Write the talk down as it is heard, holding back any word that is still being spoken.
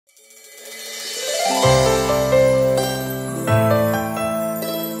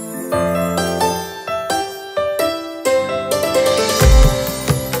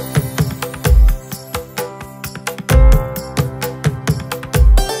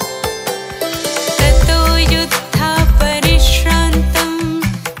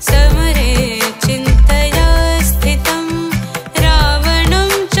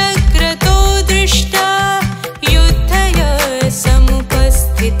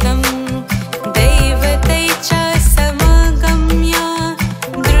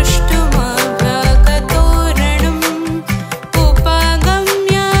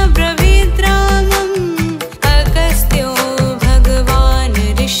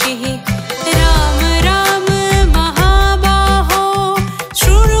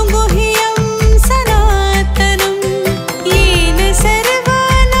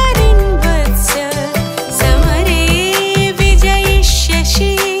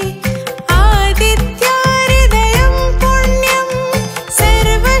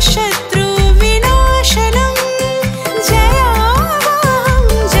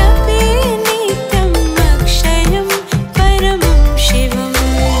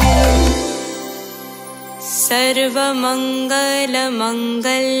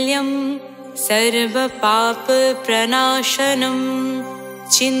सर्वमङ्गलमङ्गल्यं सर्वपापप्रणाशनं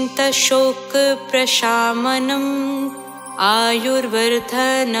चिन्तशोकप्रशामनम्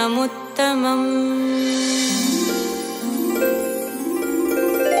आयुर्वर्धनमुत्तमम्।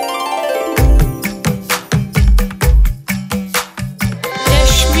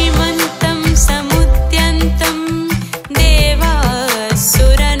 रश्मिमन्तं समुद्यन्तं देवासुरनमस्कृतं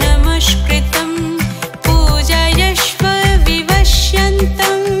पूजयश्व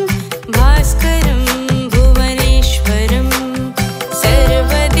विवश्यन्तं भास्करं भुवनेश्वरं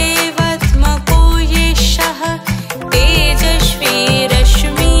सर्वदेवात्मको येषः तेजस्वी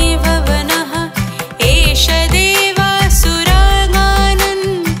रश्मिभवनः एष देवासुरागानन्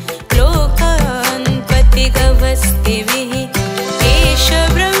लोकान्पतिगवस्तिभिः एष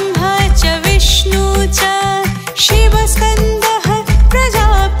ब्रह्मा च विष्णु च शिवस्कन्दः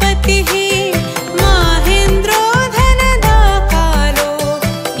प्रजापतिः माहेन्द्रो धनदाकालो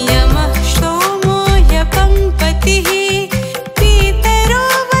यमः सोमो यपङ्पतिः पीतरो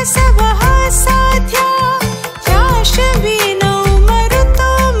वसवः साध्या याशविनौ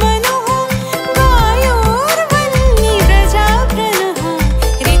मरुतो मनुः वायोर्वह्निव्रजाभ्रनः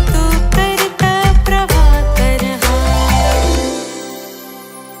ऋतुकर्ता प्रभाकरः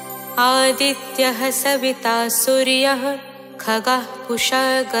आदित्यः सविता सूर्यः खगः पूषा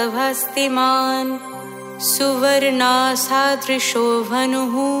गभस्तिमान् सुवर्णासादृशो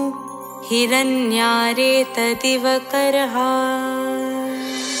भनुः हिरण्यारेतदिवकरः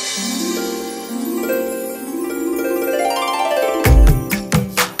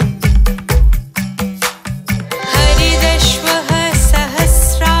हरिदश्वः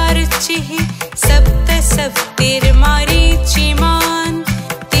सहस्रार्चिः सप्त सप्तिर्मारीचिमान्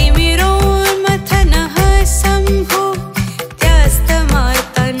तिमिरोन्मथनः शम्भो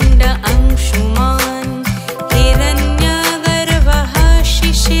त्यस्तमार्तण्ड अंशुमान् हिरण्यगर्भः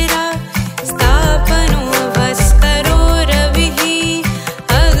शिशिरा स्थापनो भास्करो रविः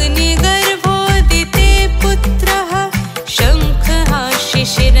अग्निगर्भोदिते पुत्रः शङ्खः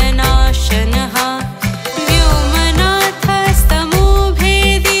शिशिरनाशनः व्योमनाथस्तमो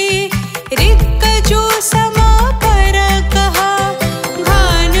भेदी ऋक्कजो समापरकः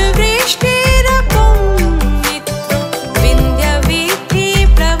भानुवृष्टिरपं मित्रो विन्ध्यवीथि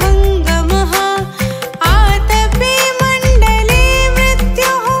प्लवङ्गमः आतपे मण्डले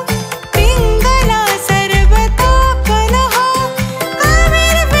मृत्युः पिङ्गला सर्वतापनः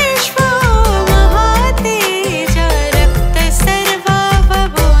कविर्विश्वो महातेज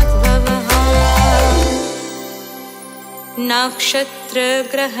रक्तसर्वावबोद्भवः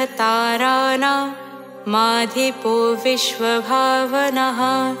नक्षत्रग्रहताराणां माधिपो विश्वभावनः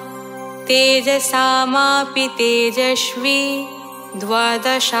तेजसामापि तेजस्वी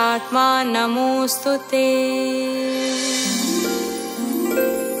द्वादशात्मा नमोऽस्तु ते।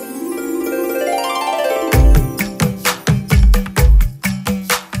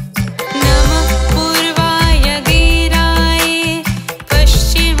 नमः पूर्वाय वीराय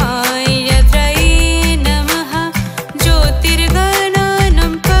पश्चिमाय त्रये नमः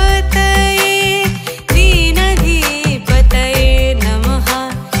ज्योतिर्गणानं पतये दीनधिपतये नमः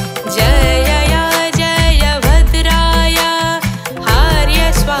जय जय भद्राय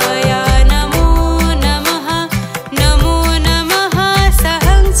हार्यस्वाय नमो नमः नमो नमः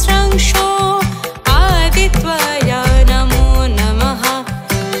सहस्रंशो आदित्याय नमो नमः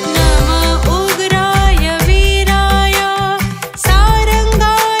नम उग्राय वीराय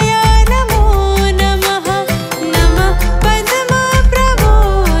सारंगाय नमो नमः नमः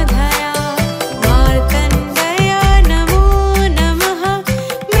पद्मप्रबोधाय मार्तण्डाय नमो नमः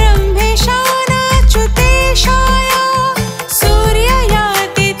ब्रह्मेशानाच्युतेशाय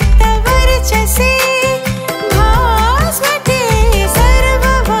सूर्यायादित्यवर्चसे भास्वते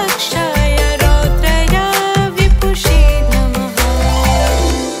सर्वभक्षाय रौद्राय विपुषे नमः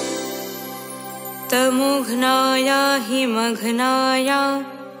तमोघ्नाय हिमघ्नाय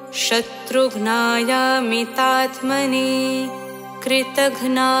शत्रुघ्नाय मितात्मने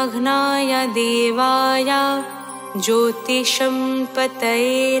कृतघ्नाघ्नाय देवाय ज्योतिषं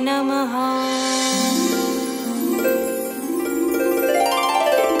पतये नमः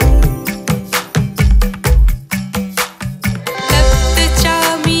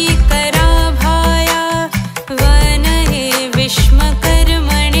तप्तचामीकराभाय वनहे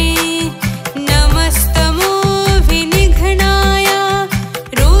विष्मकर्मणे नमस्तमो विनिघ्नाय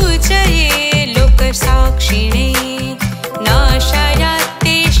रोचये लोकसाक्षिणे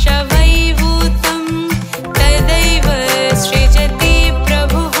नाशायात्ते शवैभूतं तदैव सृजति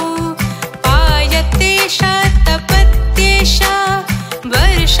प्रभुः पायतेषा तपत्येषा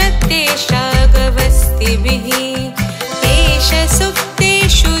वर्षत्येषा गवस्तिभिः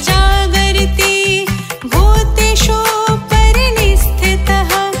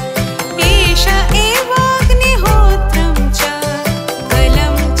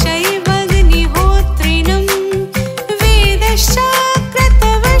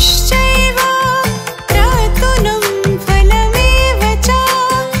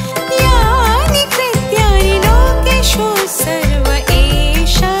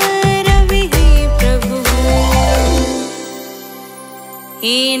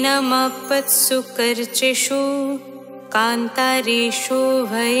एनमपत्सु कर्चिषु कान्तारेषु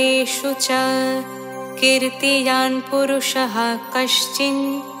भयेषु च कीर्तियान् पुरुषः कश्चिन्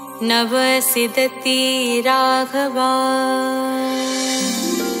न वसिदति राघवा।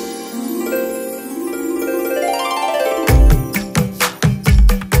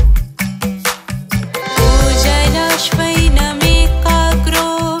 पूजयाश्वैनमेकाग्रो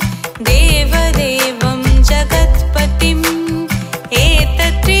देवदेवं जगत्पतिम्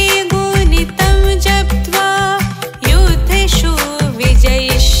एतत्त्रिगुणितं जप्त्वा युद्धेषु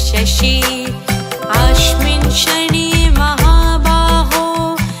विजयिष्यसि। अस्मिन् क्षणे महाबाहो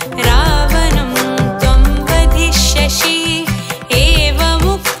रावणं त्वं वधिष्यसि।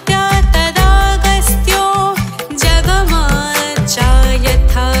 एवमुक्त्या तदागस्त्यो जगमाच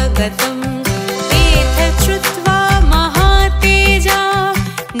यथा गतम्। तेथ श्रुत्वा महातेजा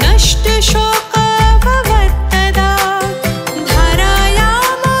नष्टशोकाभवत्तदा।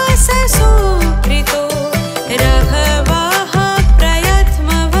 धारयामास सुप्रीतो राघवः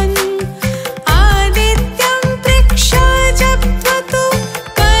प्रयत्मवन्। आदित्यं प्रेक्ष्य जप्त्वा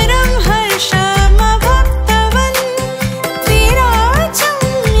परं हर्षमभक्तवन्।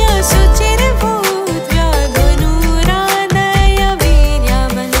 विराजम्य शुचिर्भूत्वा धनुरादय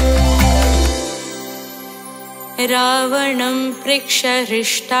वीर्यवान्। रावणं प्रेक्ष्य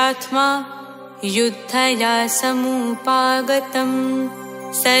हृष्टात्मा युद्धया समुपागतं।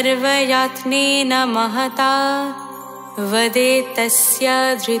 सर्वयात्नेन महता वदे तस्य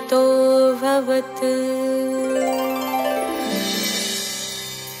धृतोऽभवत्।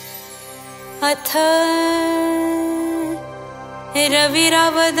 अथ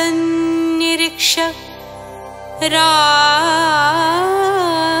रविरावदन् निरीक्ष्य रामम्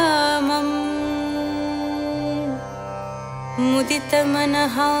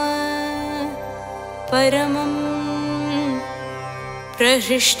मुदितमनः परमं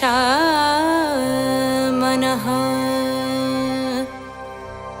प्रहृष्टामनः।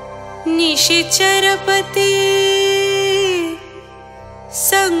 निशिचरपति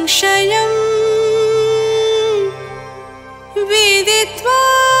संशयं विदित्वा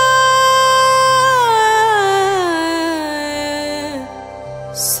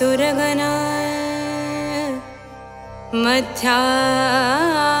सुरगणा मध्यागतो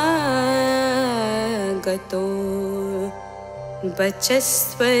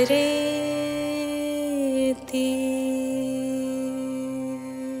वचस्वरेति।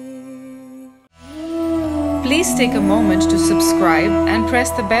 Please take a moment to subscribe and press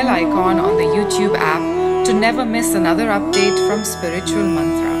the bell icon on the YouTube app to never miss another update from Spiritual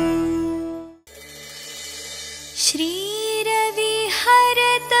Mantra. Shri Ravi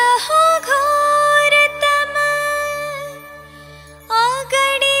हरतः घोरतम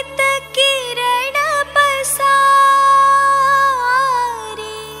अगणित किरण पसारे।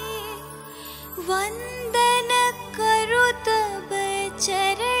 वंदन करु तब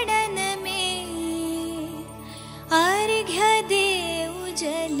चरणन में अर्घ्य देव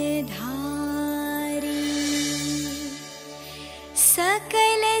जलधारी।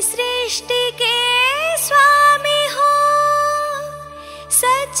 सकल सृष्टि के स्वामी हो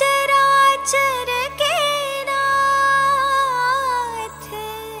सचराचर के नाथ।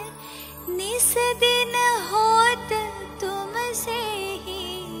 निस दिन होत तुमसे ही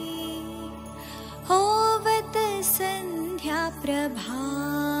होवत संध्या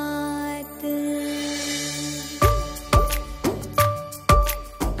प्रभात।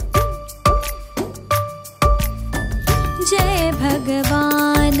 जय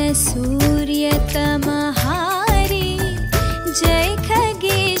भगवान सूर्य तमहारी। जय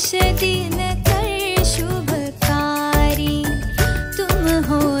खगेश दिनकर शुभकारी। तुम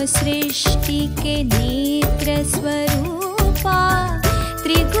हो सृष्टि के नेत्र स्वरूपा।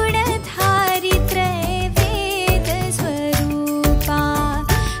 त्रिगुणधारी त्रैवेद स्वरूपा।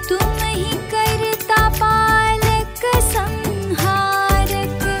 तुम ही करता पालक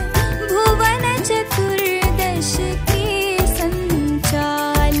संहारक। भुवन चतुर्दश के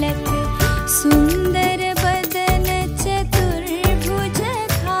संचालक। सुंदर बदन चतुर्भुजधारी।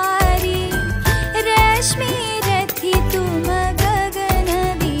 रश्मि रथि तुम गगन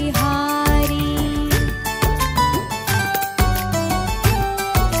विहारी।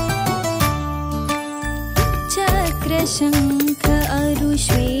 चक्र शंख अरु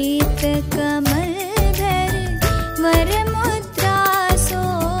श्वेत कमलधर। वर मुद्रा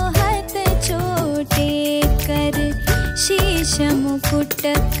सोहत चोटेकर। शीश मुकुट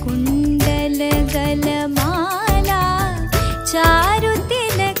कुंडल गलमाला। चारु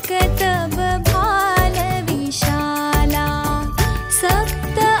तिलक तब भाल विशाला।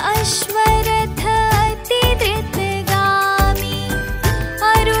 सप्त अश्वरथ अति धृतगामी।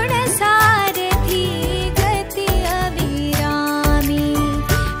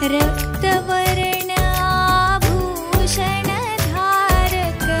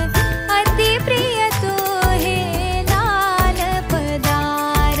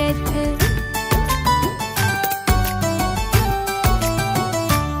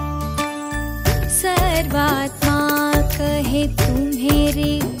 तुम्हें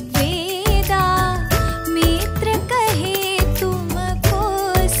ऋग्वेदा, मित्र कहे तुमको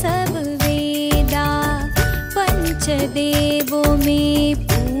सब वेदा। पंचदेवों में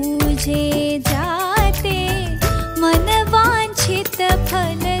पूजे जाते, मन वांछित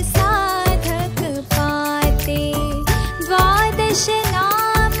फल साधक पाते। द्वादश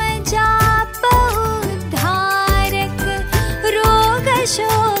नाम जाप उद्धारक, रोग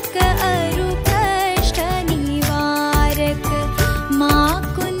शोक अरु कष्ट निवारक।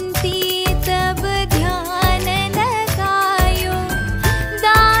 माँ कुंती तब ध्यान लगायो,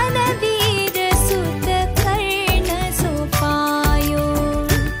 दानवीर सुत कर्ण सो पायो।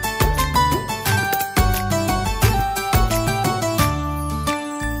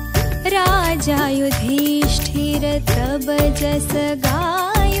 राजा युधिष्ठिर तब जस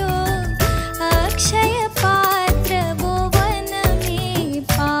गायो, अक्षय पात्र वो वन में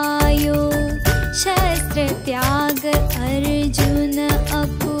पायो। शस्त्र त्याग अर्जुन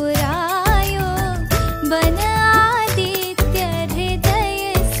अपुरायो, बन आदित्य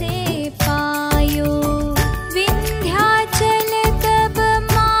हृदय से पायो। विंध्याचल तब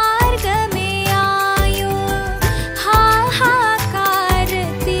मार्ग में आयो, हाहाकार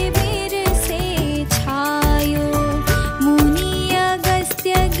तिमिर से छायो। मुनि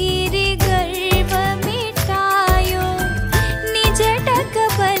अगस्त्य गिरि गर्भ मिटायो, निज टक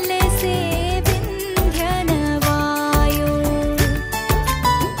बल से विंध्य नवायो।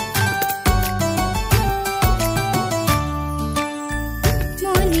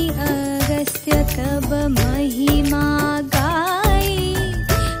 मुनि अगस्त्य तब महिमा गाई,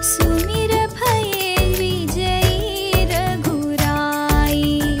 सुमिर भये विजयी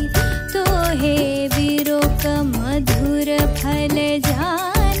रघुराई। तो हे विरोक मधुर फल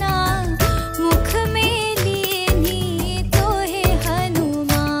जाना, मुख में लीनी तो हे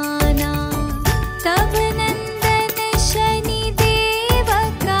हनुमाना। तब नंदन शनि देव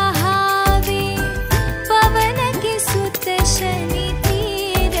कहावे, पवन के सुत शनि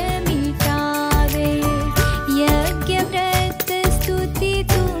तीर मिटावे। यज्ञ व्रत स्तुति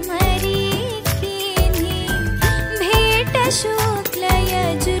तुम्हारी कीन्ही, भेंट शुक्ल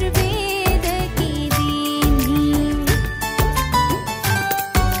यजुर्वेद की दीन्ही।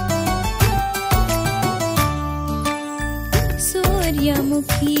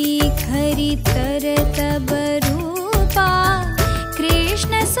 सूर्यमुखी खरी तर तब रूपा,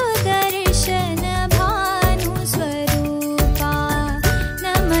 कृष्ण सुदर्शन भानु स्वरूपा।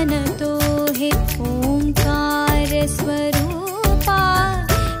 नमन तो हे ओंकार स्वरूपा,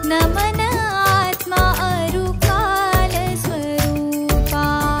 नमन आत्मा अरु काल स्वरूपा।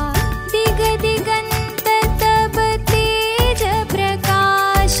 दिग दिगंत तब तेज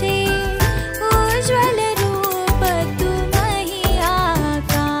प्रकाशे, उज्ज्वल रूप तुम्हि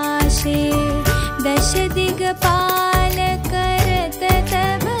आकाशे। दश दिगपाल करत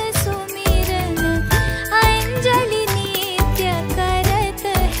तब सुमिरन, अंजलि नित्य करत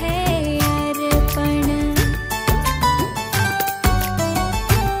है अर्पण।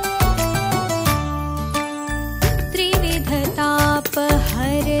 त्रिविध ताप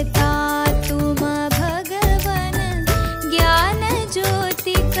हरता तुम भगवन, ज्ञान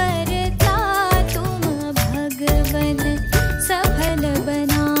ज्योति करता तुम भगवन। सफल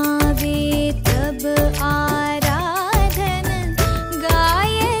बनावे तब आराधन,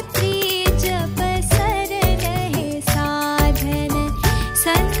 गायत्री जप सरलहे साधन।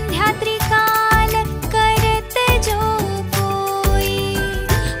 संध्या त्रिकाल करत जो कोई,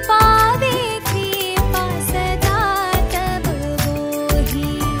 पावे कृपा सदा तब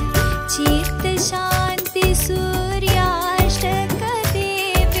होही। चित्त शांति सूर्याष्टक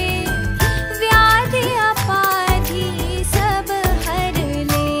देवे, व्याधि अपाधि सब हर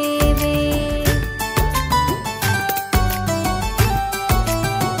लेवे।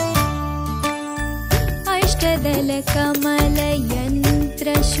 अष्टदल कमल यंत्र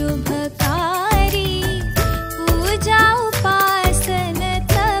शुभकारी, पूजा उपासन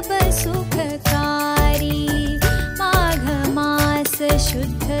तब सुखकारी। माघ मास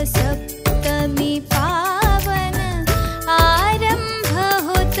शुद्ध सप्तमी पावन, आरंभ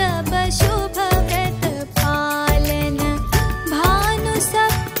हो तब शुभ व्रत पालन। भानु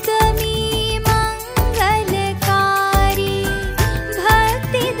सप्तमी मंगलकारी,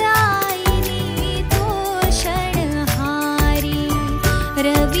 भक्तिदायिनी तोषणहारी।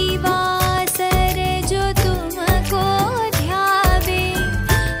 रविवासर जो तुमको ध्यावे,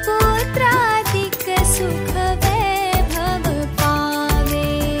 पुत्रादिक सुख वैभव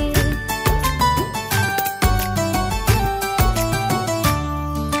पावे।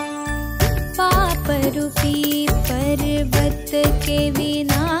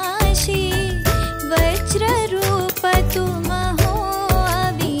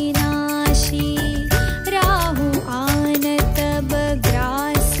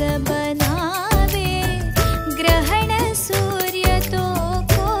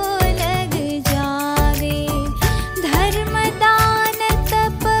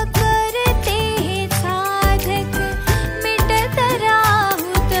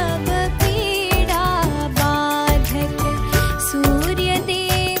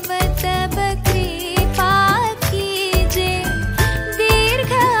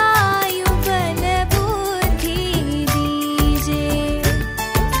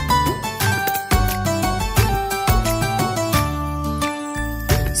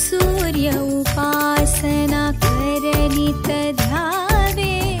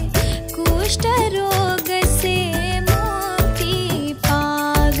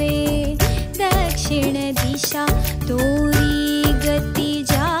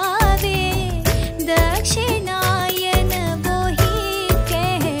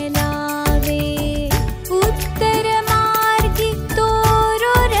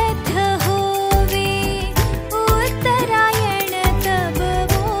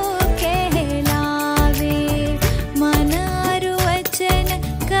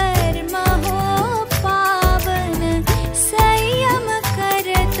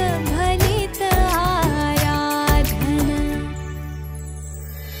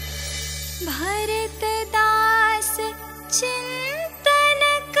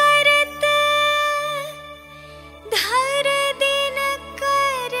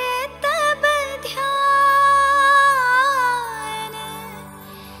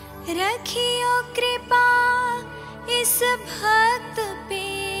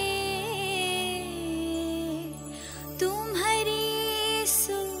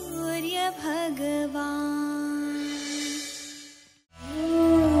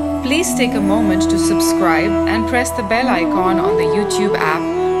 Please take a moment to subscribe and press the bell icon on the YouTube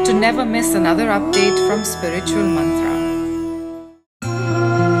app to never miss another update from Spiritual Mantra.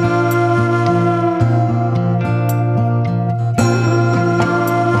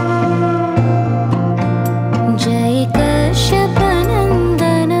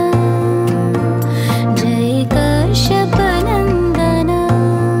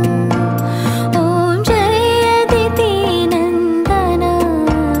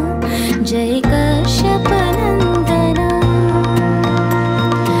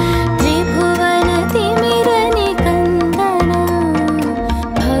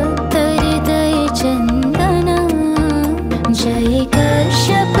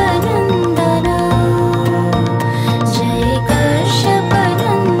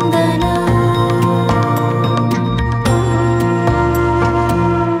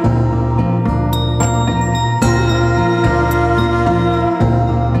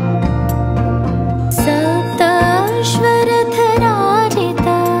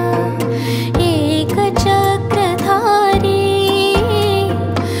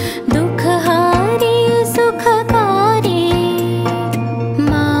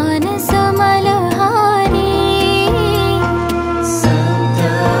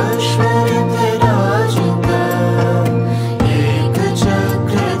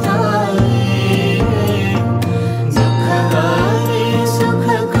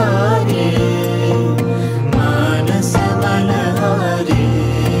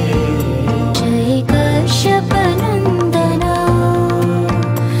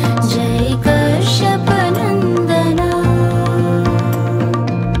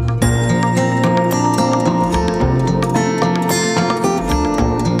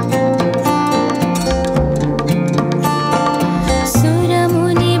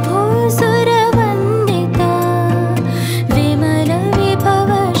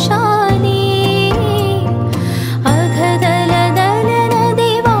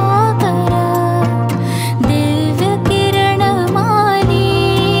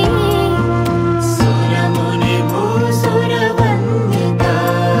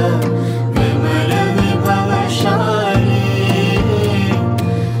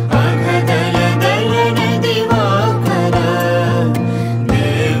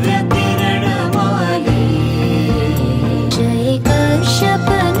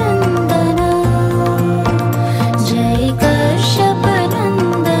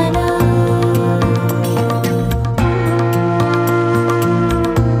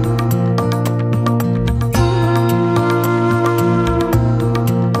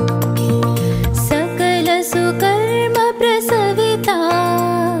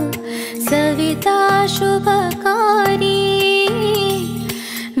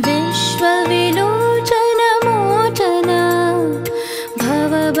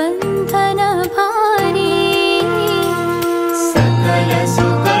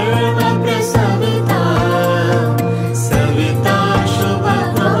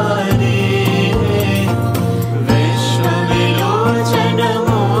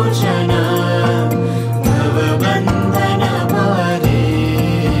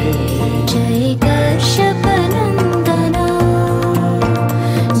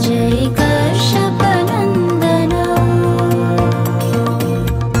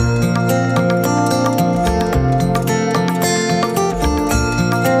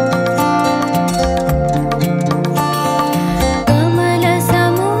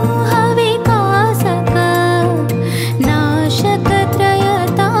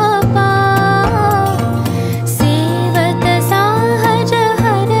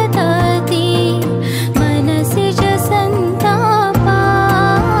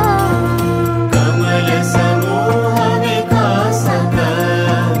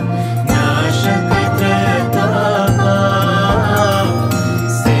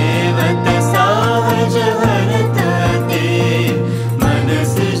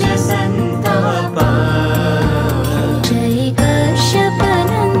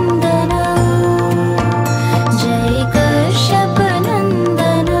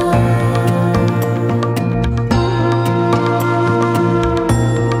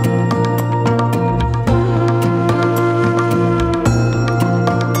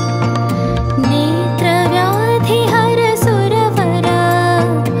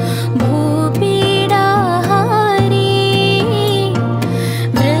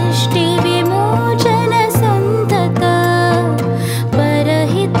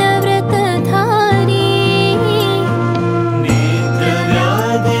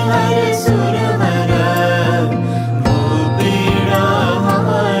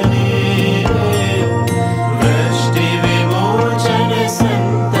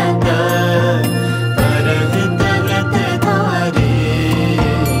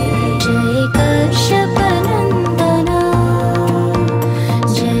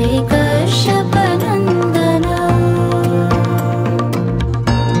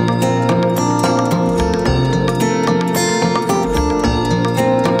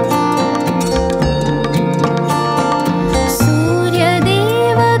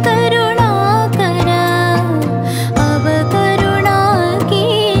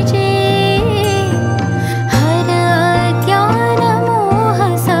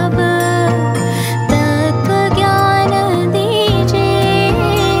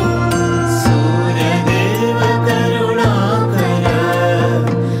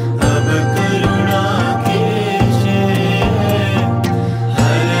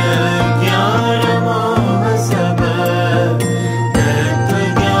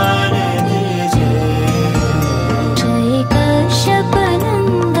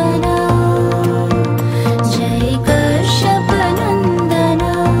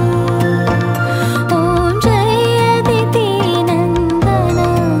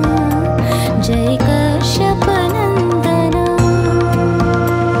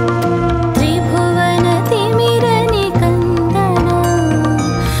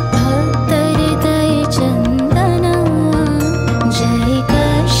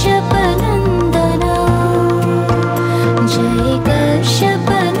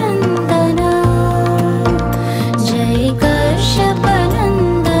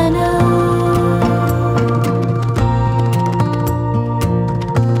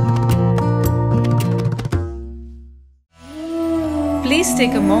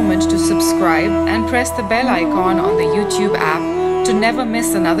 moment to subscribe and press the bell icon on the YouTube app to never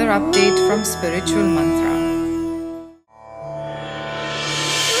miss another update from Spiritual Mantra.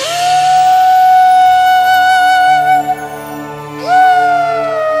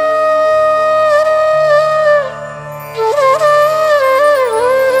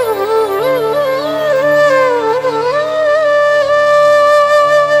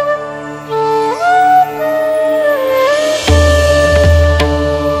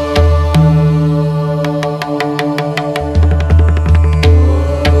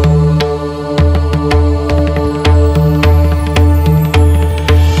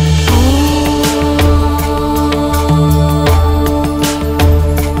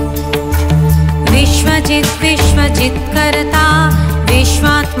 विश्वजित्कर्ता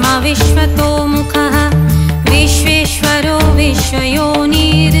विश्वात्मा विश्वतोमुखः विश्वेश्वरो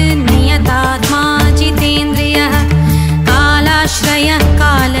विश्वयोनिर्नियतात्मा जितेन्द्रियः कालाश्रयः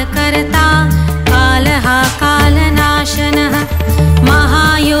कालकर्ता कालः कालनाशनः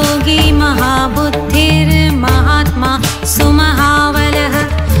महायोगी महाबुद्धिर्महात्मा सुमहाबलः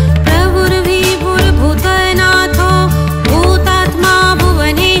प्रभुर्विभुर्भूतनाथो भूतात्मा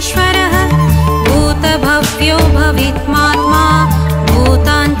भुवनेश्वरः भूतभव्यो भवित्मात्मा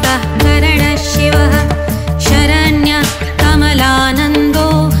भूतान्तःकरणः शिवः शरण्यः कमलानन्दो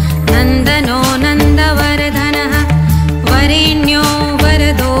नन्दनो नन्दवर्धनः वरेण्यो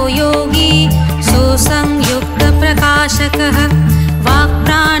वरदो योगी सुसंयुक्तप्रकाशकः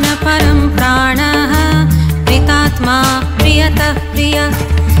वाक्प्राणपरं प्राणः प्रीतात्मा प्रियतः प्रियः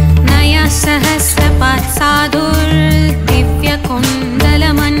नयः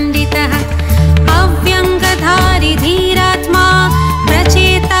सहस्रपात्साधुर्दिव्यकुण्डलमण्डितः अव्यङ्गधारी धीरात्मा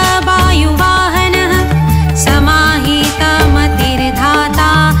प्रचेता वायुवाहनः समाहितमतिर्धाता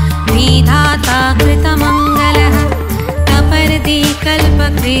विधाता कृतमङ्गलः तपर्दि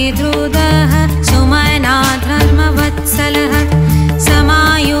कल्पकृद्रुदः सुमना धर्मवत्सलः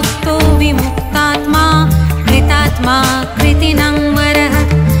समायुक्तो विमुक्तात्मा कृतात्मा कृतिनङ्वरः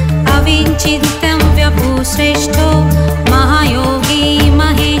अविचिन्तं व्यपुश्रेष्ठो महायोगी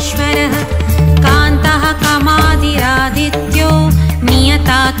महेश्वरः कान्तः कामादिरादित्यो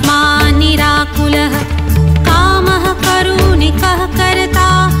नियतात्मा निराकुलः कामः करुणिकः कर्ता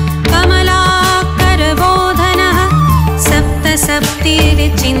कमलाकरबोधनः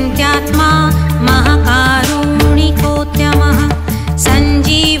सप्तसप्तिर्चिन्त्यात्मा महाकारुणिकोद्यमः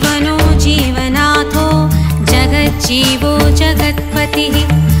सञ्जीवनो जीवनाथो जगज्जीवो जगत्पतिः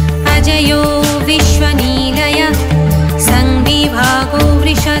अजयो विश्वनीलयः संविभागो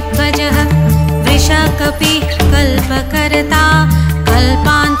वृषध्वजः वृषकपिः कल्पकर्ता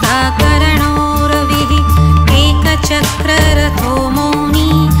कल्पान्तकरणो रविः एकचक्ररथो मौनी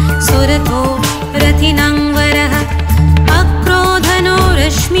सुरथो रथिनङ्वरः अक्रोधनो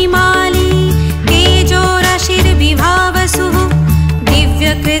रश्मिमाली तेजोराशिर्विभावसुः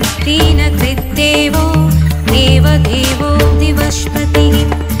दिव्यकृत्तीनकृद्देवो देवदेवो दिवस्पतिः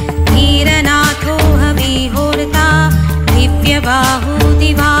धीरनाथो हविहोर्ता दिव्यबाहु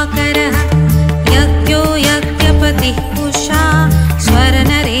दिवाकरः यज्ञो यज्ञपतिः पुषा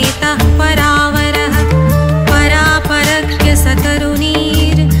स्वर्णरेतः परावरः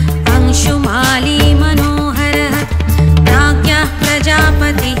परापरज्ञसतरुणीर्अंशुमाली मनोहरः प्राज्ञः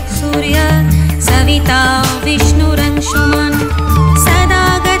प्रजापतिः सूर्य सविता विष्णुरंशुमन् सदा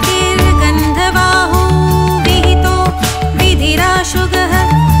गतिर्गन्धबाहो विहितो विधिराशुगः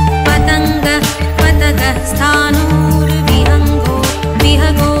पतङ्गः पतगः स्थाणुर्विहङ्गो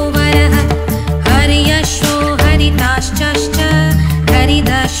विहगोवरः हर्यश्वो हरिताश्चश्च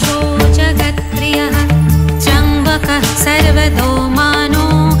हरिदश्वो जगत्प्रियः त्र्यम्बकः सर्वतोमानो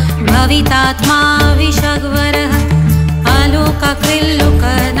भवितात्मा विषग्वरः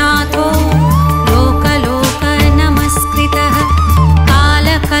आलोककृल्लोकनाथो लोकलोकनमस्कृतः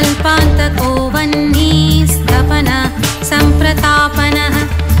कालकल्पान्तको वह्निस्तपनः सम्प्रतापनः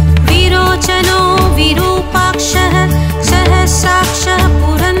विरोचनो विरूपाक्षः सहस्राक्षः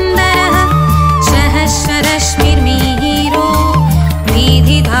पुरन्दरः सहस्ररश्मिर्मिहिरो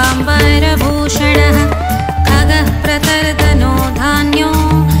विधिधाम्बरभूषणः खगः प्रतर्दनो धान्यो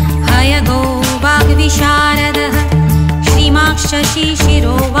हयगो वाग्विशारदः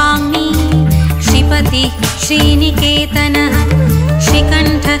श्रीमाक्षशिशिरो वाङ्मी श्रीपतिः श्रीनिकेतनः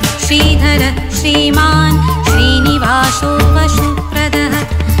श्रीकण्ठः श्रीधरः श्रीमान् श्रीनिवासो पशुप्रदः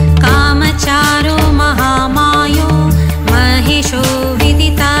कामचारो महामायो महेशो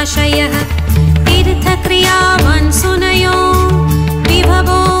विदिताशयः तीर्थक्रियावान् सुनयो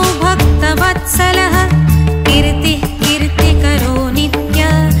विभवो भक्तवत्सलः कीर्तिः कीर्तिकरो नित्य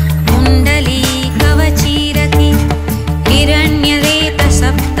कुण्डली कवचीरति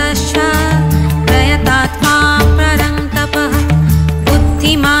हिरण्यरेतसप्त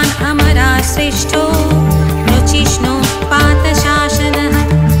अमराश्रेष्ठो रुचिष्णो पातशासनः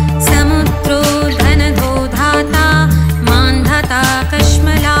समुद्रो धनधो धाता मान्धाता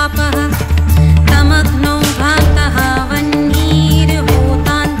कश्मलापः तमग्नो भ्रान्तः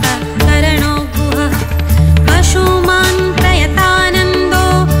वह्निर्होतान्तःकरणो गुहः पशुमान् प्रयतानन्दो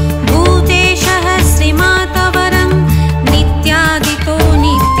भूतेशः श्रीमातवरं नित्यादितो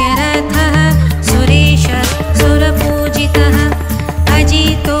नित्यरथः सुरेश सुरपूजितः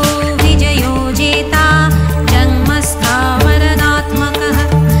अजितो विजयो जेता जन्मस्थावरदात्मकः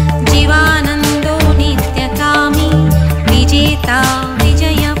जीवानन्दो नित्यकामी विजेता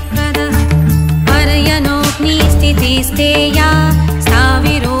विजयप्रदः पर्यनोऽग्निस्थितिस्तेया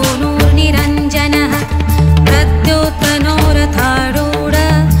स्थाविरो नूर्निरञ्जनः प्रद्योतनो रथारूढ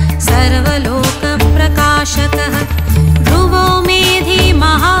सर्वलोकप्रकाशकः ध्रुवो मेधि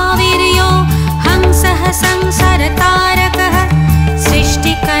महावीर्यो हंसः संसारतारकः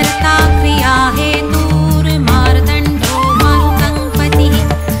सृष्टिकर्ता क्रियाहेतुर्मार्दण्डो मरुतङ्पतिः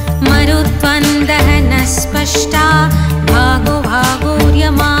मरुत्वन्दहनः स्पष्टा भागो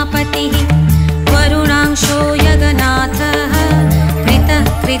भागोर्यमापतिः वरुणांशो यगनाथः कृतः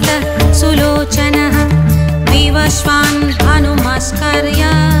कृतः सुलोचनः विवस्वान् भानुमस्कर्य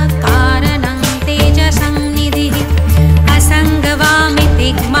कारणं तेजसंनिधिः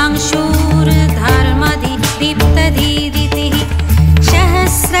असङ्गवामितिग्मांशूर्धर्मदीप्तधीदितिः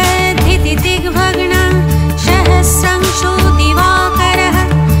सहस्रधितिदिग्भग्न सहस्रांशो दिवाकरः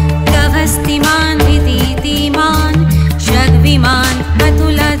गभस्तिमान् विदितिमान् षड्विमान्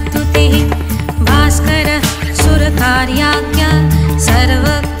अतुलद्युतिः भास्करः सुरकार्याज्ञ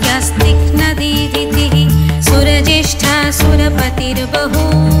सर्वज्ञस्तिघ्नदीदितिः सुरज्येष्ठ सुरपतिर्बहु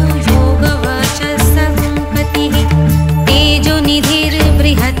योगवचस्सम्पतिः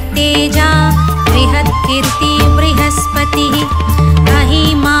तेजोनिधिर्बृहत्तेजा बृहत्कीर्ति बृहस्पतिः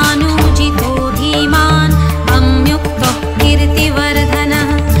अहिमानुजितो धीमान् अम्युक्तो कीर्तिवर्धनः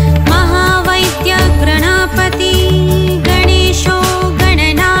महावैद्य गणपति गणेशो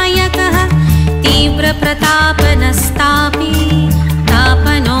गणनायकः तीव्रप्रतापनस्तापी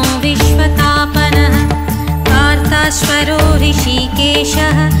तापनो विश्वतापनः कार्ताश्वरो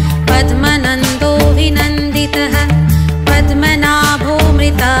ऋषिकेशः पद्मनन्दो विनन्दितः पद्मनाभो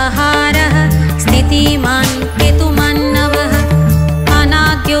मृताहारः स्थितिमान् केतुमन्नवः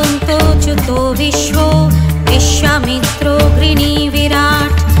अनाद्योऽन्तो च्युतो विश्वो विश्वामित्रो गृणी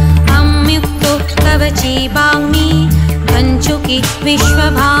विराट् अम्युक्तो कवची वाग्मी कञ्चुकी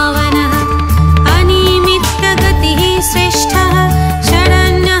विश्वभावनः अनिमित्तगतिः श्रेष्ठः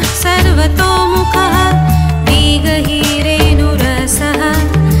शरण्यः सर्वतोमुखः वेगहीरेणुरसः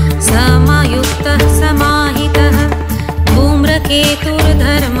समायुक्तः समाहितः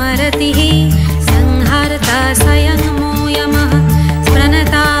धूम्रकेतुर्धर्मरतिः संहर्ता स्वयंमो यमः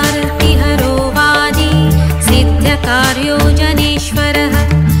स्मृणतार्तिहरो वादी सिद्ध्यकार्यो जनेश्वरः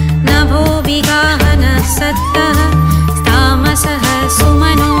नभो विगाहनः सत्तः तामसः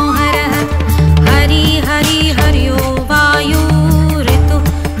सुमनोहरः हरि हरि हर्यो वायु ऋतुः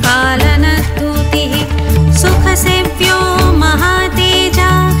पालनद्युतिः सुखसेव्यो महातेजा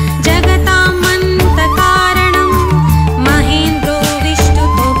जगतामन्तकारणं महेन्द्रो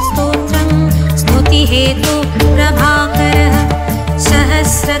विष्णुतो स्तोत्रं स्तुतिहेतु प्रभाकरः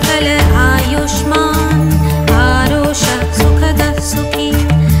सहस्रकल आयुष्मान् आरोष सुखदः सुखी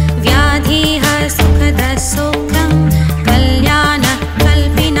व्याधिः सुखदः सौख्यं कल्याणः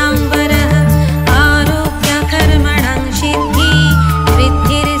कल्पिनां वरः आरोग्यकर्मणं सिद्धि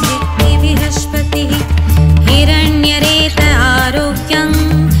वृद्धिर्सिद्धिबृहस्पतिः हिरण्यरेत आरोग्यं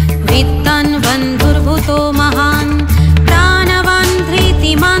वित्तं बन्धुर्भूतो महान् प्राणवान्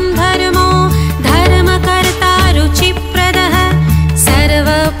धृतिमान् धर्मो धर्मकर्ता रुचिप्रदः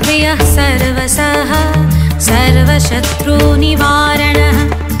सर्वप्रियः सर्वसः सर्वशत्रुनिवारणः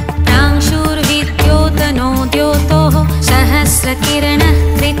प्रांशुर्विद्योतनो द्योतोः सहस्रकिरणः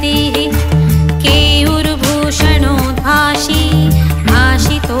कृतिः केयुर्भूषणोद्भाषी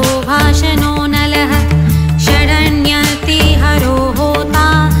भाषितो भाषणो नलः षडण्यतिहरो होता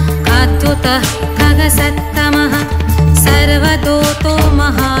काद्युतः खगसत्तमः सर्वदोतो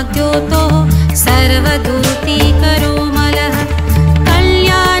महाद्योतो सर्वदूतीकरो मलः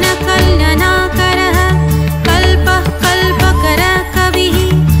कल्याणकल्यनाकरः कल्पः कल्पकरः कविः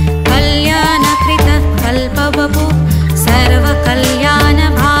कल्याणकृतः कल्पवपु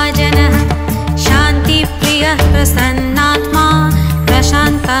सर्वकल्याणभाजनः शान्तिप्रियः प्रसन्नात्मा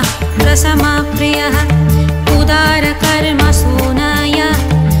प्रशान्तः प्रसमप्रियः उदारकर्मसूनय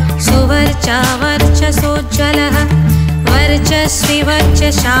सुवर्चा वर्चसोज्ज्वलः वर्चस्वी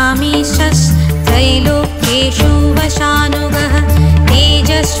वर्चशामीशस् त्रैलोक्येषु वशानुगः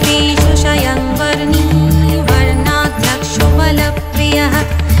तेजस्वी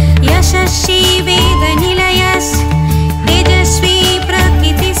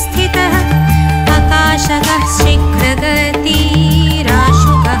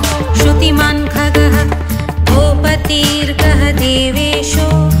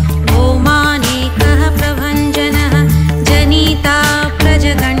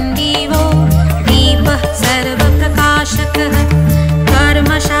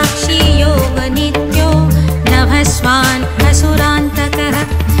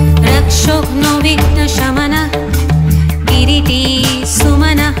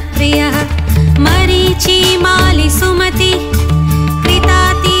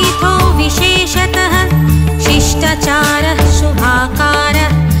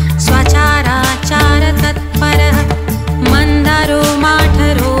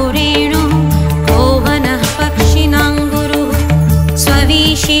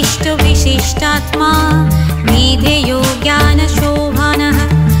विशिष्टात्मा विधेयो ज्ञानशोभानः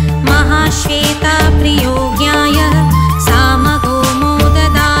महाश्वेता प्रियो ज्ञायः सामगो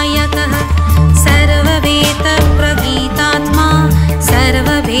मोददायकः सर्ववेदप्रगीतात्मा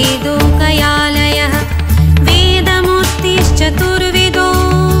सर्ववेदोकयालयः वेदमूर्तिश्चतुर्विदो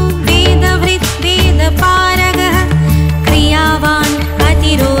वेदवृत् वेदपारगः क्रियावान्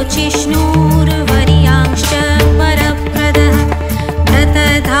अतिरोचिष्णुर्वर्यांश्च परप्रदः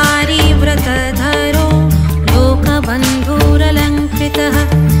व्रतधारी व्रतधरो लोकबन्धुरलङ्कृतः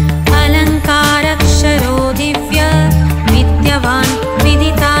अलङ्कारक्षरो दिव्य विद्यवान्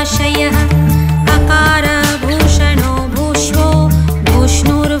विदिताशयः अकारभूषणो भूष्वो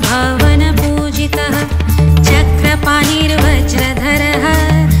भूष्णुर्भवनपूजितः चक्रपाणिर्वज्रधरः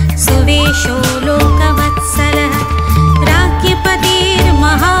सुवेशो लोकवत्सलः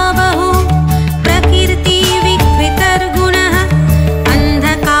राज्ञपतिर्महाबहु प्रकीर्तिविकृतर्गुणः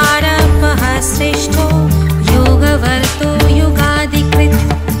अन्धकारपः श्रेष्ठो योगवर्तो युगाधिकृत्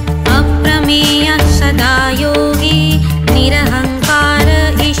अप्रमेयः सदा योगी निरहङ्कार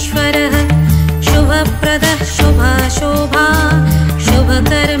ईश्वरः शुभप्रदः शुभशोभा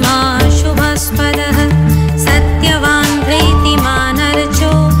शुभकर्मा शुभस्पदः सत्यवान्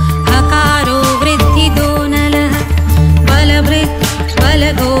धृतिमानर्चो हकारो वृद्धिदो नलः बलभृत्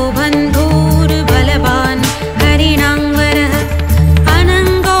बलगो बन्धुर्बलवान् हरिणाङ्गरः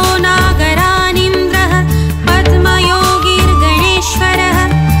अनङ्गो नागरानीन्द्रः पद्मयोगिर्गणेश्वरः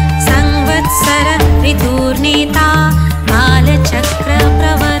संवत्सर ऋतुर्नेता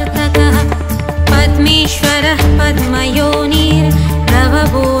कालचक्रप्रवर्तकः पद्मेश्वरः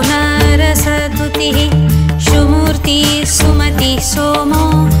पद्मयोनिर्प्रभवो नरसतुतिः सुमूर्तिः सुमतिः सोमो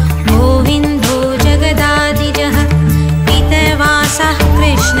गोविन्दो जगदादिजः पितवासः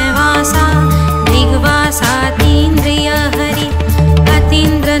कृष्णवासः दिग्वासातीन्द्रियहरि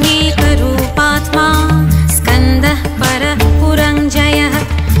अतीन्द्रनेकरूपात्मा स्कन्दः परः पुरञ्जयः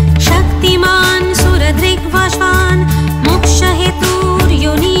शक्तिमान् सुरदृग्वशान्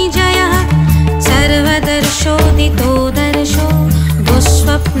मोक्षहेतुर्योनिजयः सर्वदर्शोदितो दर्शो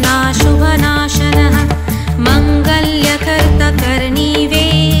दुःस्वप्नाशुभनाशनः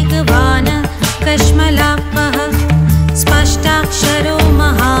मङ्गल्यकर्तकर्णीवेगवान् कश्मलापः स्पष्टाक्षरो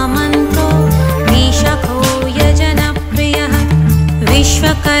महामन्त्रो विशखो यजनप्रियः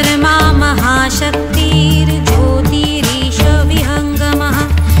विश्वकर्मा महाशक्तिर्ज्योतिरीशविहङ्गमः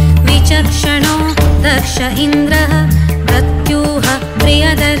विचक्षणो दक्ष इन्द्रः प्रत्यूह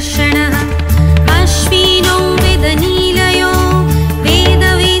प्रियदर्शनः अश्विनो वेदनीलयो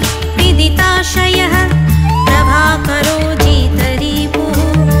वेदविद् विदिताशयः प्रभाकरो जितरिपुः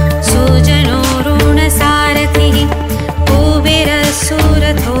सुजनो ऋणसारथिः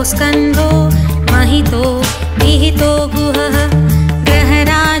कुबेरसुरथो स्कन्धो महितो विहितो गुहः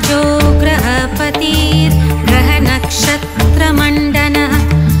ग्रहराजो ग्रहपतिर्ग्रहनक्षत्रमण्डनः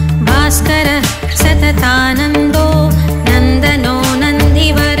भास्करः सततानन्दो नन्दनो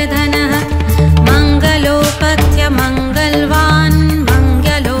नन्दिवर्धनः मङ्गलोपत्यमङ्गलवान्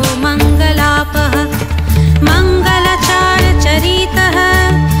मङ्गलो मङ्गलापः मङ्गलचारचरितः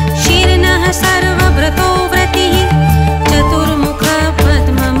शीर्णः सर्वव्रतो व्रतिः चतुर्मुख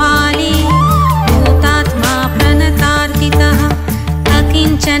पद्ममाली भूतात्मा प्रणतार्तितः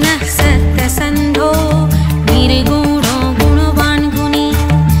अकिञ्चनः सत्यसन्धो निर्गुणो गुणवान् गुणी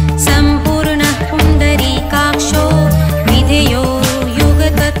सम्पूर्णः पुण्डरीकाक्षो विधेयो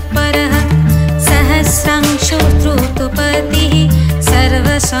युगतत्परः सहस्रांशुश्रुतपतिः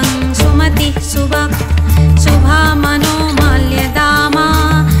सर्वसंसुमतिः सुभक् शुभामनो माल्यदामा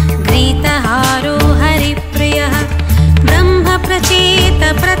घृतहारो हरिप्रियः ब्रह्मप्रचेत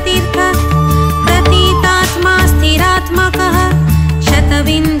प्रतीर्थ प्रतीतात्मा स्थिरात्मकः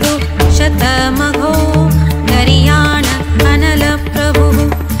शतबिन्दु शतमघो गरीयाण अनलप्रभुः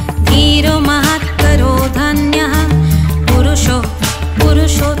धीरो महत्करो धन्यः पुरुषो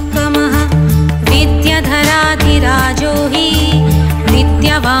पुरुषोत्तमः विद्याधराधिराजो हि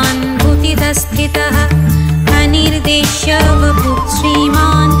विद्यावान् भूतिदस्थितः अनिर्देश्य वपुः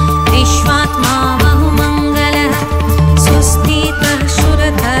श्रीमान् विश्वात्मा बहुमङ्गलः सुस्थितः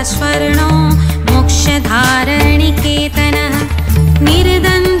सुरथः स्वर्णो मोक्षधारणिकेतनः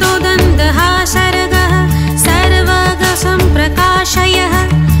निर्दन्दो दन्दः सर्गः सर्वगसम्प्रकाशयः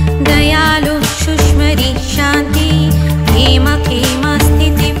दयालु शुष्मरि शान्ति हेम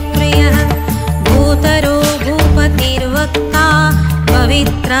खेमस्थितिप्रियः भूतरो भूपतिर्वक्ता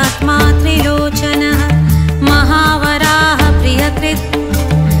पवित्रात्मा त्रिलोचनः महावराः प्रियकृत्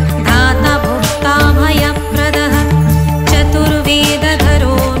दाता भोक्ता भयप्रदः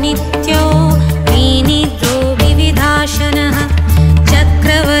चतुर्वेदधरो नित्यो विनिद्रो विविधाशनः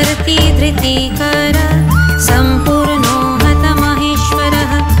चक्रवर्ती प्रीतिकर सम्पूर्णो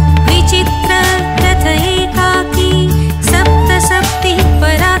हतमहेश्वरः विचित्ररथ एकाकी सप्तसप्तिः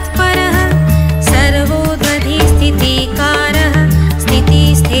परात्परः सर्वोदधिस्थितिकारः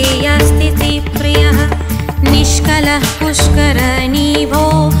स्थितिस्थेयस्थितिप्रियः निष्कलः पुष्करणीभो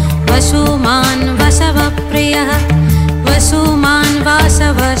वसुमान् वसवप्रियः वसुमान्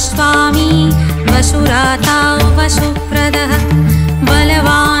वासवस्वामी वसुराता वसुप्रदः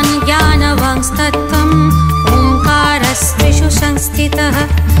बलवान् ज्ञानवांस्तत्त्वम् ओङ्कारस्त्रिषु संस्थितः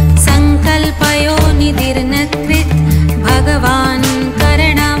सङ्कल्पयो निधिर्नकृत् भगवान्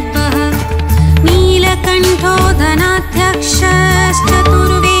करणवः नीलकण्ठो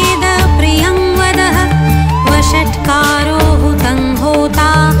धनाध्यक्षश्चतुर्वेद प्रियं वदः वषट्कारो हुतं होता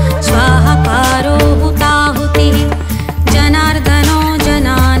स्वाहाकारो हुताहुतिः जनार्दनो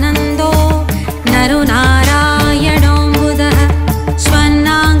जनानन्दो नरो नारायणो बुधः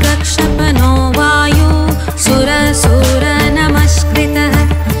स्वन्नाङ्गक्षपनो वायु सुरसुरनमस्कृतः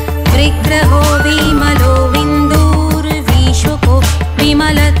विग्रहो विमलो विन्दुर्विश्वको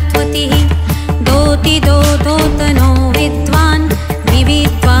विमलत्वतिः दोतिदो दोतनो विद्वान्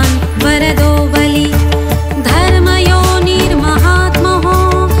विविद्वान् वरदो बलि धर्मयो निर्महात्महो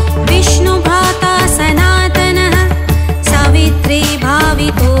विष्णुभ्राता सनातनः सावित्री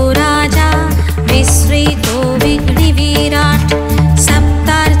भावितो राजा विश्रितो विघ्निविराट्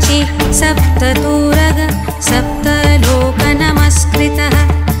सप्तार्चि सप्ततुरग सप्तलोकनमस्कृतः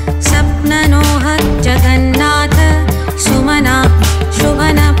सप्ननोह जगन्नाथ सुमना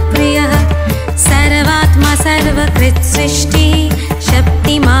शुभनप्रियः सर्वात्मा सर्वकृत् सृष्टिः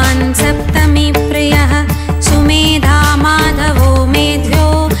शक्तिमान् सप्तमी प्रियः सुमेधा माधवो मेध्यो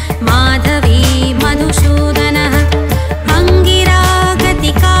माधवी मधुसूदनः अङ्गिरा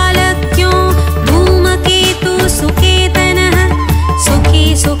गतिकालज्ञो धूमकेतु सुकेतनः सुखी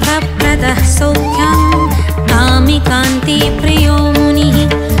सुखप्रदः सौख्यं कामिकान्तिप्रियो मुनिः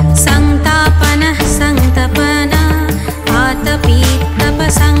सन्तापनः सन्तपनः आतपी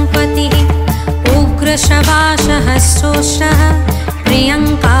तपसङ्पतिः उग्रशवासहस्रोषः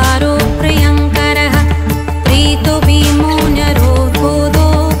प्रियङ्कारो प्रियङ्करः प्रीतो विमुनरोधोदो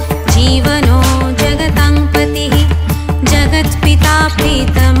जीवनो जगताङ्पतिः जगत्पिता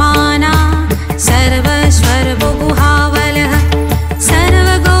प्रीतमाना सर्वस्वर्वगुहावलः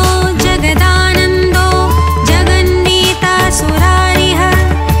सर्वगो जगदानन्दो जगन्नेता सुरारिः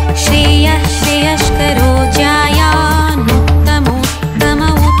श्रेयः श्रेयस्करो ज्यायानुत्तमोत्तम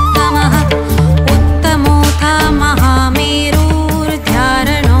उत्तमः उत्तमोऽथ महामेरुर्ध्यारणो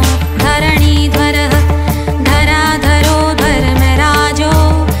धरणीध्वरः धराधरो धर्मराजो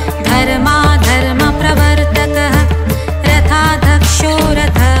धर्माधर्मप्रवर्तकः रथाध्यक्षो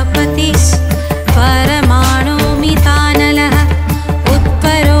रथपतिः परमाणुमितानलः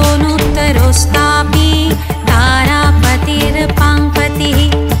उत्तरोऽनुत्तरोस्तापि तारापतिर्पाङ्पतिः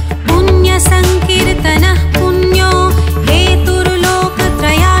पुण्यसङ्कीर्तनः पुण्यो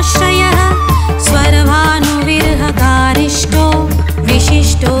हेतुर्लोकत्रयाश्रयः स्वर्भानुविर्हकारिष्टो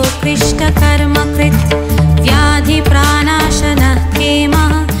विशिष्टो कृष्टकर्मकृत् व्याधिप्राणाशनः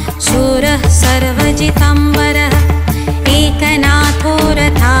क्षेमः शूरः सर्वजितम्बरः एकनाथो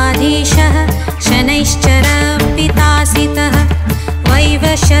रथाधीशः शनैश्चर पितासितः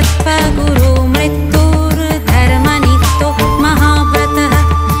वैवशत्वगुरु मृत्युर्धर्मनित्यो महाव्रतः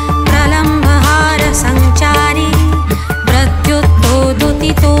प्रलम्बहार सञ्चारी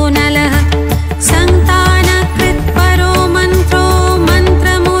प्रद्युत्तोदुतितो नलः सन्तानकृत्परो मन्त्रो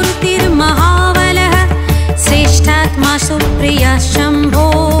मन्त्रमूर्तिर्महाबलः श्रेष्ठात्मा सुप्रियः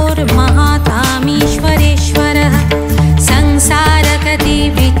शम्भोर्महातामीश्वरेश्वरः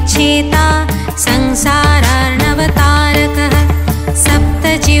संसारगतिविच्छेता संसारार्णवतारकः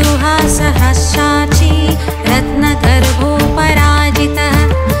सप्तजिह्वा सहस्राची रत्नगर्भो पराजितः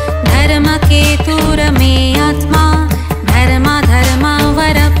धर्मकेतुरमे आत्मा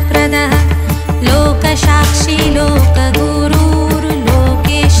धर्मवरप्रदः लोकसाक्षी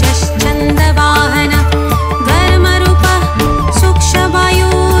लोकगुरुर्लोकेशश्चन्दवाहनः धर्मरूपः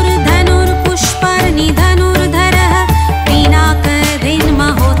सूक्ष्मवायुर्धनुर्पुष्पर्निधनुर्धरः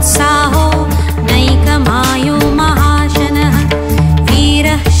पिनाकधिन्महोत्साहो नैकमायो महाशनः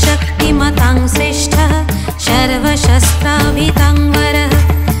वीरः शक्तिमतां श्रेष्ठः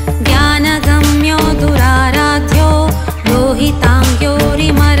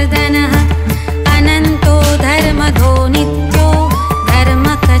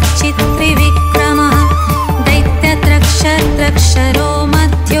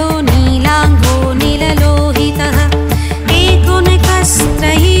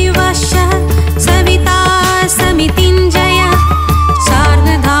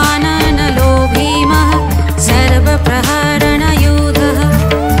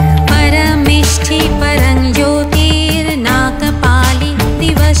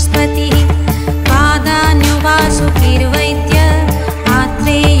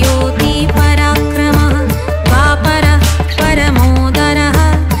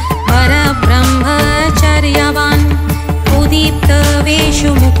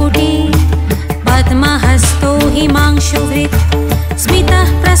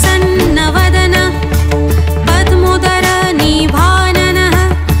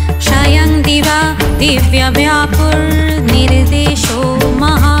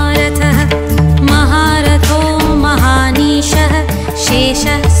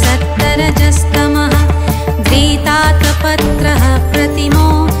सत्तरजस्तमः घ्रीतातपत्रः प्रतिमो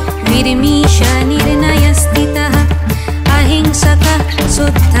विर्मीष निर्णयस्थितः अहिंसकः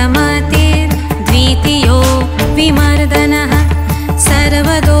शुद्धमतिर्द्वितीयो विमर्दनः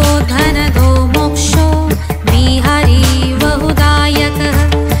सर्वदो धनदो मोक्षो विहारी बहुदायकः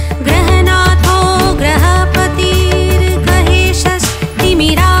ग्रहनाथो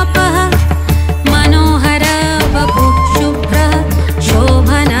ग्रहपतिर्गहेशस्तिमिरापः मनोहर बभुः शुभ्रः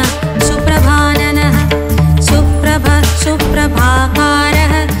शोभन सुप्रभाननः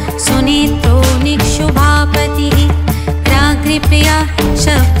सुप्रभाकारः सुनेत्रो निक्षुभापतिः राग्रिप्रिया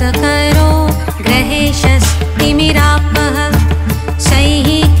शब्दकरो ग्रहेशस्तिमिरापः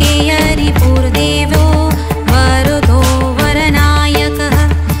शैहिकेयरिपुर्देवो वरुदो वरनायकः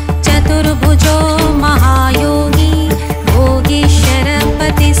चतुर्भुजो महायोगी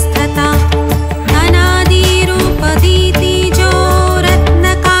भोगीश्वरपतिस्तथा अनादिरूपदीतिजो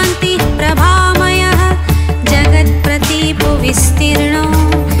रत्नकान्तिः प्रभामयः जगत्प्रतीपो विस्तीर्णो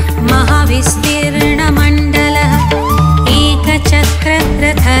महाविस्तीर्णमण्डलः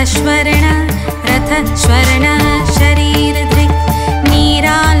रथस्वर्ण शरीरधृक्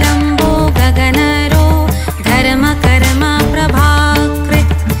नीरालम्बो गगनरो धर्मकर्म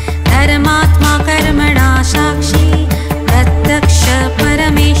प्रभाकृत् धर्मात्मा कर्मणा साक्षी प्रत्यक्ष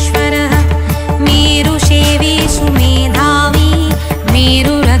परमेश्वरः मेरुसेवी सुमेधावी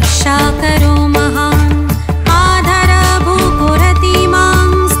मेरुरक्षाकरो महान्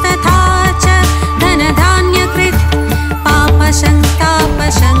आधरभूपुरतिमांस्तथा च धनधान्यकृत्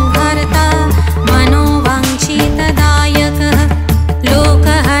पापसन्तापसंहर्ता मनोवाञ्छितदायकः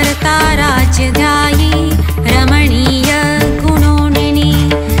लोकहर्ता राज्यदायी रमणीय गुणोनिनी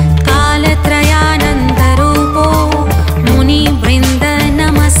कालत्रयानन्दरूपो मुनिवृन्द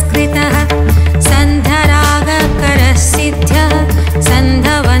नमस्कृतः सन्धरागकरसिद्ध्यः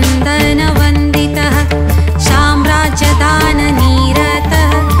सन्धवन्दनवन्दितः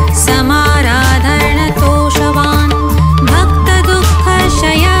साम्राज्यदाननिरतः समाराधनतोषवान्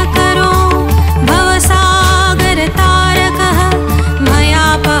भक्तदुःखशयकरो भवसागरतारकः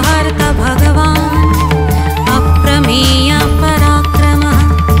भयापहर्त भगवान् अप्रमेय पराक्रमः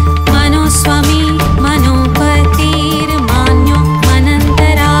मनुस्वामी मनोपतिर्मान्यो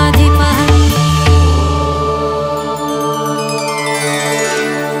मनन्तराधिपः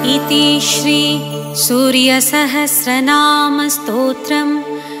इति श्री सूर्यसहस्रनाम स्तोत्रं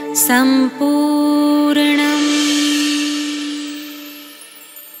सम्पूर्णम्।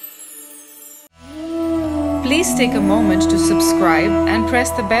 Please take a moment to subscribe and press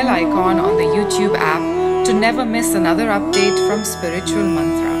the bell icon on the YouTube app to never miss another update from Spiritual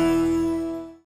Mantra.